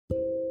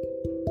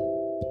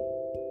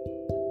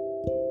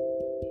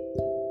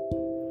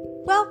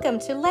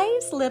Welcome to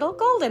Lay's Little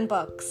Golden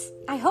Books.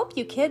 I hope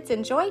you kids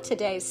enjoy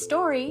today's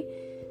story,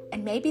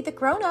 and maybe the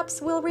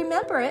grown-ups will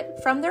remember it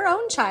from their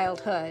own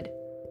childhood.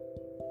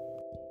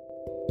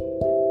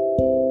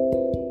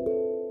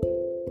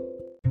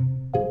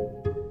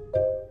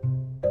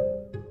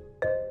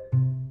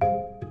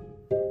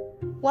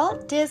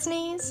 Walt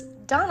Disney's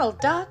Donald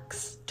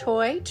Duck's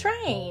Toy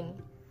Train,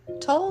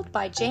 told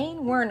by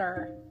Jane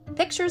Werner.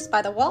 Pictures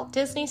by the Walt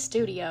Disney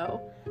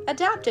Studio,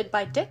 adapted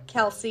by Dick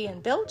Kelsey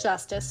and Bill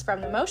Justice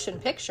from the motion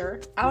picture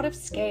Out of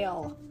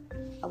Scale,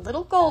 a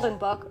little golden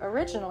book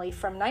originally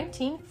from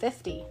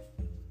 1950.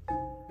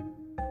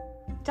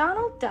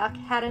 Donald Duck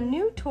had a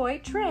new toy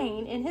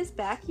train in his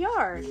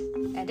backyard,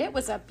 and it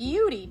was a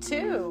beauty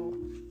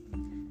too.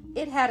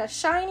 It had a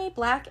shiny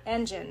black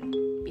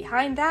engine.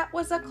 Behind that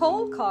was a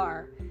coal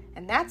car,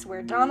 and that's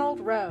where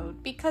Donald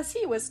rode because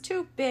he was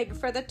too big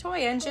for the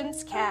toy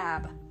engine's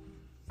cab.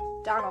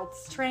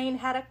 Donald's train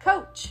had a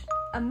coach,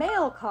 a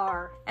mail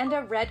car, and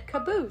a red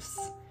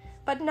caboose,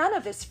 but none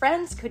of his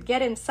friends could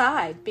get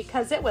inside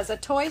because it was a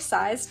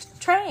toy-sized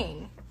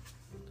train.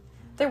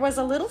 There was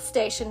a little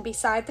station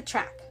beside the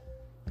track.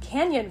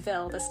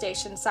 Canyonville, the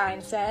station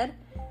sign said,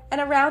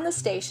 and around the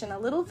station a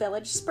little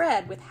village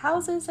spread with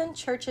houses and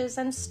churches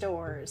and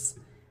stores.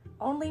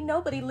 Only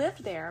nobody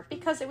lived there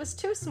because it was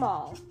too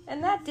small,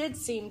 and that did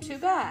seem too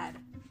bad.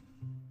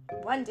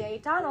 One day,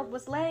 Donald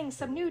was laying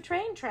some new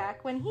train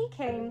track when he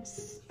came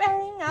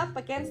bang up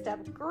against a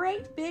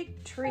great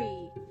big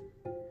tree.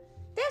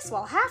 "This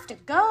will have to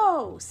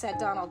go," said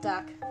Donald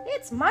Duck.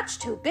 "It's much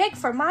too big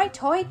for my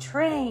toy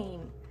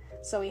train."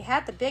 So he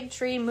had the big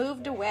tree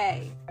moved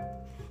away.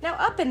 Now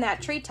up in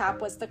that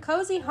treetop was the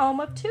cozy home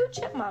of two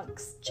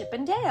chipmunks, Chip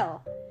and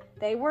Dale.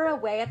 They were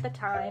away at the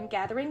time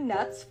gathering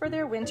nuts for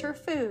their winter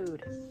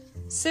food.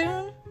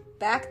 Soon,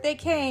 back they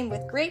came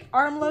with great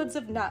armloads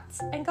of nuts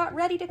and got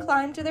ready to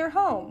climb to their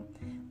home.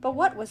 But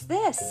what was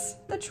this?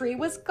 The tree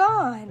was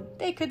gone.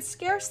 They could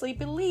scarcely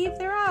believe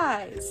their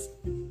eyes.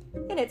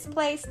 In its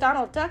place,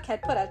 Donald Duck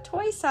had put a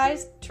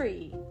toy-sized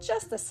tree,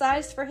 just the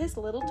size for his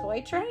little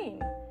toy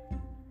train.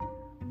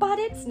 "But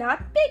it's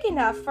not big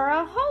enough for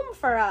a home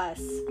for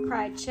us,"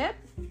 cried Chip.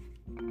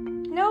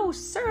 "No,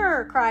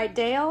 sir," cried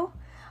Dale.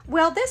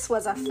 Well, this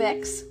was a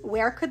fix.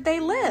 Where could they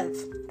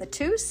live? The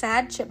two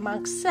sad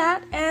chipmunks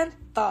sat and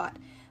thought,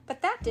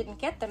 but that didn't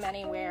get them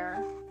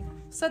anywhere.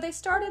 So they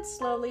started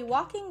slowly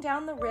walking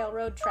down the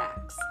railroad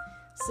tracks.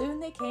 Soon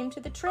they came to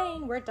the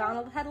train where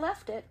Donald had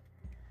left it.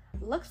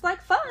 "Looks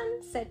like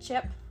fun," said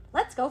Chip.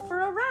 "Let's go for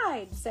a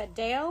ride," said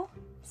Dale.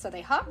 So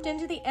they hopped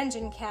into the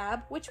engine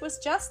cab, which was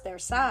just their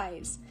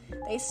size.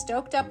 They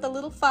stoked up the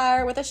little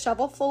fire with a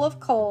shovel full of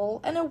coal,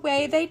 and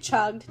away they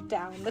chugged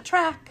down the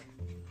track.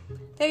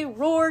 They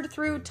roared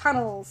through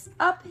tunnels,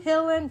 up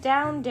hill and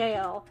down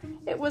dale.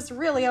 It was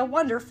really a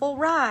wonderful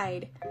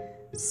ride.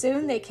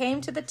 Soon they came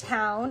to the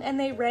town, and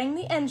they rang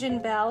the engine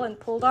bell and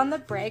pulled on the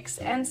brakes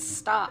and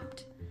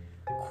stopped.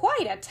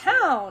 "Quite a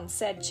town,"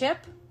 said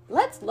Chip.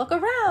 "Let's look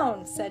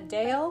around," said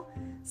Dale.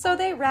 So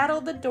they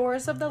rattled the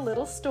doors of the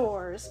little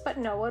stores, but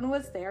no one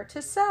was there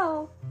to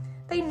sell.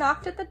 They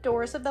knocked at the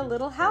doors of the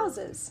little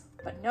houses,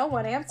 but no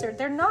one answered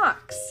their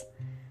knocks.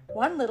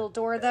 One little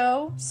door,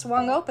 though,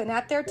 swung open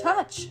at their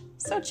touch,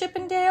 so Chip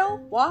and Dale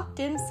walked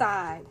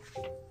inside.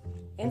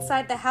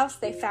 Inside the house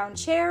they found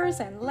chairs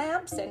and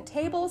lamps and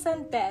tables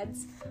and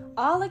beds,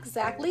 all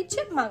exactly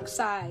chipmunk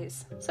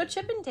size, so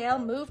Chip and Dale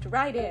moved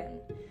right in.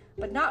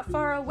 But not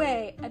far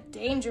away, a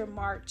danger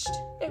marched.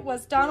 It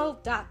was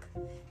Donald Duck,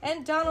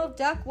 and Donald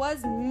Duck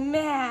was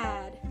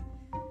mad.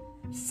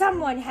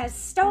 "Someone has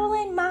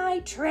stolen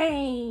my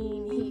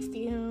train," he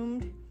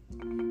fumed.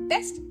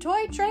 "Best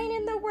toy train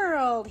in the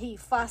world," he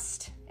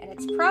fussed, "and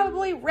it's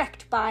probably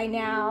wrecked by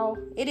now.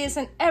 It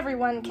isn't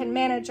everyone can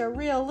manage a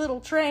real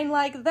little train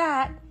like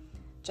that."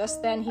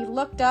 Just then he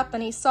looked up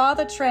and he saw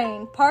the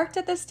train parked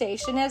at the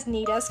station as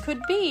neat as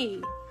could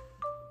be.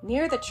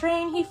 Near the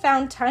train he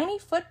found tiny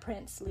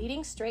footprints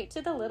leading straight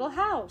to the little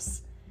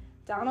house.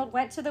 Donald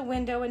went to the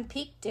window and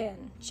peeked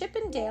in. Chip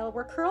and Dale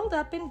were curled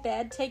up in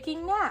bed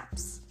taking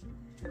naps.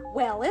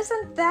 "Well,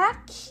 isn't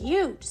that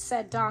cute?"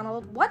 said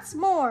Donald. "What's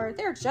more,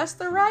 they're just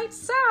the right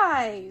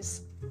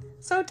size."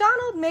 So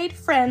Donald made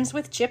friends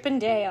with Chip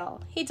and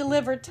Dale. He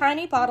delivered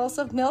tiny bottles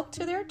of milk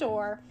to their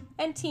door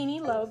and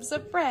teeny loaves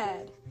of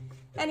bread.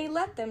 And he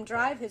let them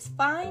drive his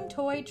fine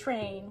toy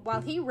train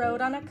while he rode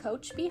on a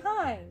coach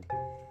behind.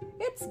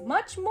 "It's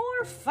much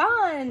more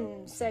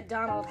fun," said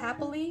Donald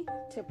happily,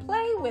 "to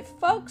play with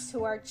folks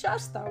who are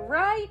just the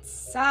right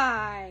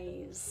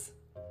size."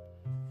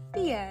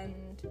 The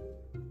end.